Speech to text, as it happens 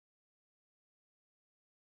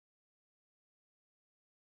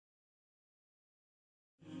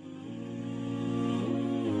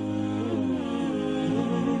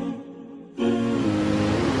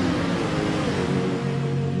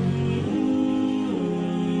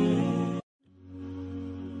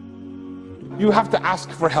you have to ask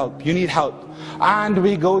for help. You need help. And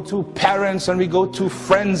we go to parents, and we go to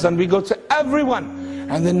friends, and we go to everyone,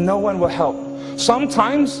 and then no one will help.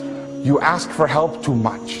 Sometimes you ask for help too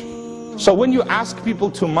much. So when you ask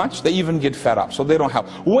people too much, they even get fed up, so they don't help.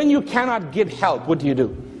 When you cannot get help, what do?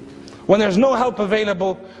 When there's no help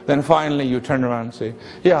available, then finally you turn around and say,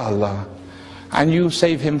 Ya Allah, and you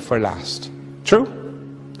save him for last. True?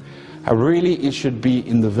 Really, it should be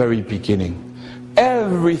in the very beginning.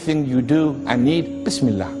 Everything you do and need,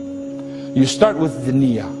 Bismillah. You start with the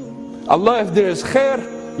niyyah. Allah, if there is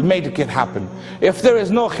khair, make it happen. If there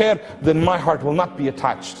is no khair, then my heart will not be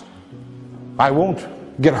attached. I won't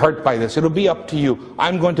get hurt by this. It'll be up to you.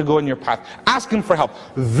 I'm going to go in your path. Ask him for help.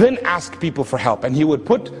 Then ask people for help. And he would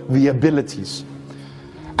put the abilities.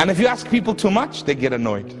 And if you ask people too much, they get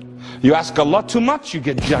annoyed. You ask Allah too much, you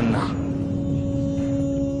get Jannah.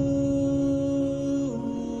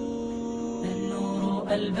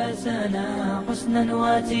 ألبسنا حسنا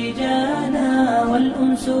وتيجانا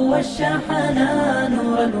والأنس والشحنا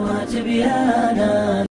نورا وتبيانا